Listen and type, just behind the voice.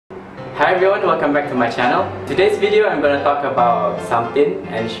Hi everyone, welcome back to my channel. Today's video I'm going to talk about Sampin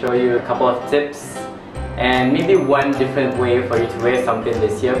and show you a couple of tips and maybe one different way for you to wear Sampin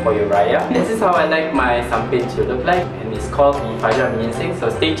this year for your Raya. This is how I like my Sampin to look like, and it's called the Fajar Menyingsing. So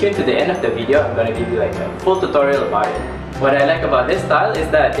stay tuned to the end of the video. I'm going to give you like a full tutorial about it. What I like about this style is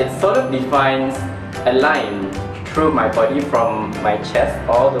that it sort of defines a line through my body from my chest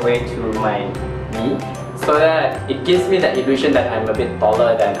all the way to my knee, so that it gives me the illusion that I'm a bit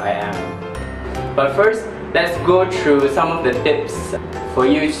taller than I am. But first, let's go through some of the tips for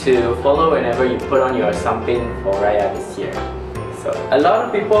you to follow whenever you put on your Sampin for Raya this year. So, a lot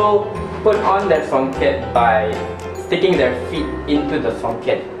of people put on their songket by sticking their feet into the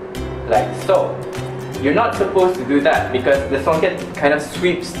songket, like so. You're not supposed to do that because the songket kind of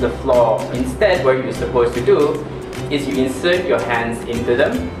sweeps the floor. Instead, what you're supposed to do is you insert your hands into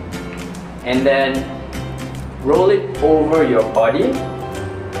them and then roll it over your body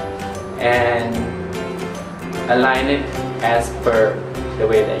and align it as per the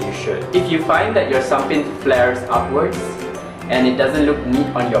way that you should. If you find that your Sampin flares upwards and it doesn't look neat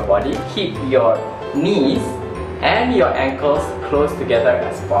on your body, keep your knees and your ankles close together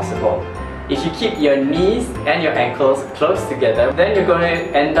as possible. If you keep your knees and your ankles close together, then you're going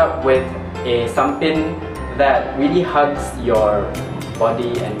to end up with a Sampin that really hugs your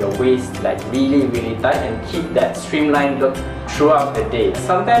body and your waist like really tight and keep that streamlined look throughout the day.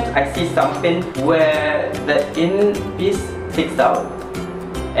 Sometimes I see Sampin where the in piece sticks out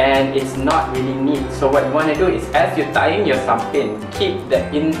and it's not really neat. So what you want to do is, as you're tying your Sampin, keep the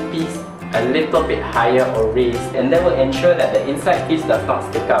in piece a little bit higher or raised, and that will ensure that the inside piece does not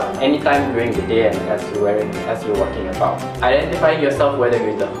stick out anytime during the day and as you're walking about. Identifying yourself whether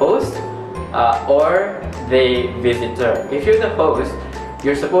you're the host or the visitor. If you're the host,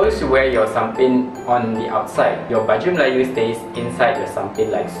 you're supposed to wear your Sampin on the outside. Your baju Melayu stays inside your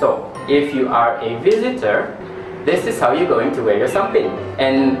Sampin like so. If you are a visitor, this is how you're going to wear your Sampin.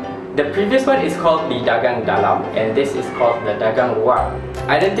 And the previous one is called the Dagang Dalam and this is called the Dagang Luar.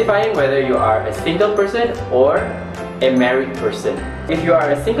 Identifying whether you are a single person or a married person. If you are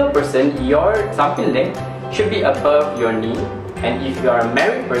a single person, your Sampin length should be above your knee. And if you are a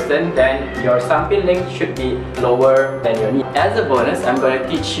married person, then your Sampin length should be lower than your knee. As a bonus, I'm going to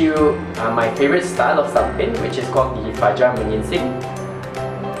teach you my favorite style of Sampin, which is called the Fajar Menyingsing.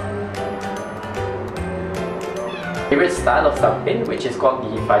 Favorite style of Sampin, which is called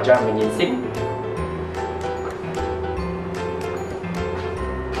the Fajar Menyingsing.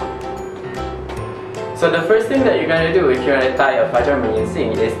 So the first thing that you're going to do if you're going to tie a Fajar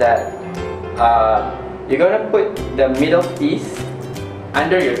Menyingsing is that you're going to put the middle piece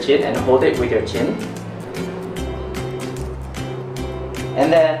under your chin and hold it with your chin.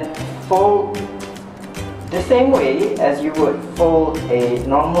 And then fold the same way as you would fold a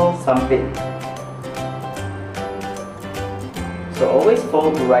normal Sampin. So always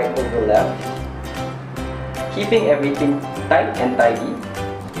fold right over left, keeping everything tight and tidy.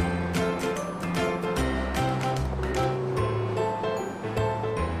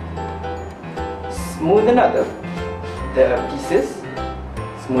 Smoothen out the pieces,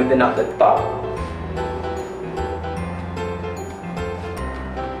 smoothen out the top,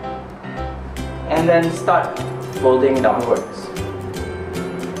 and then start folding downwards.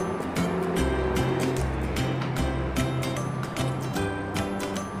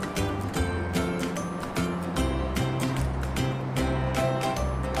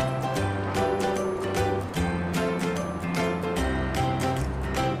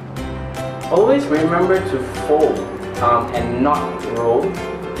 Always remember to fold and not roll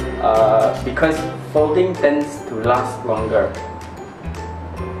because folding tends to last longer.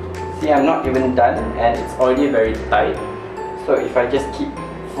 See, I'm not even done and it's already very tight. So if I just keep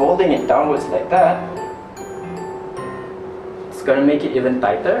folding it downwards like that, it's gonna make it even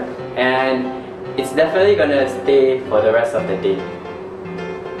tighter and it's definitely gonna stay for the rest of the day.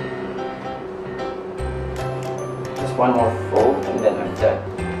 Just one more fold and then I'm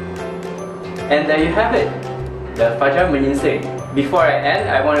done. And there you have it, the Fajar Menyingsing. Before I end,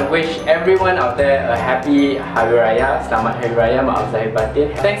 I want to wish everyone out there a happy Hari Raya. Selamat Hari Raya, Maaf, Zahir,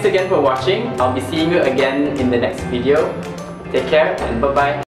 Batin. Thanks again for watching. I'll be seeing you again in the next video. Take care and bye-bye.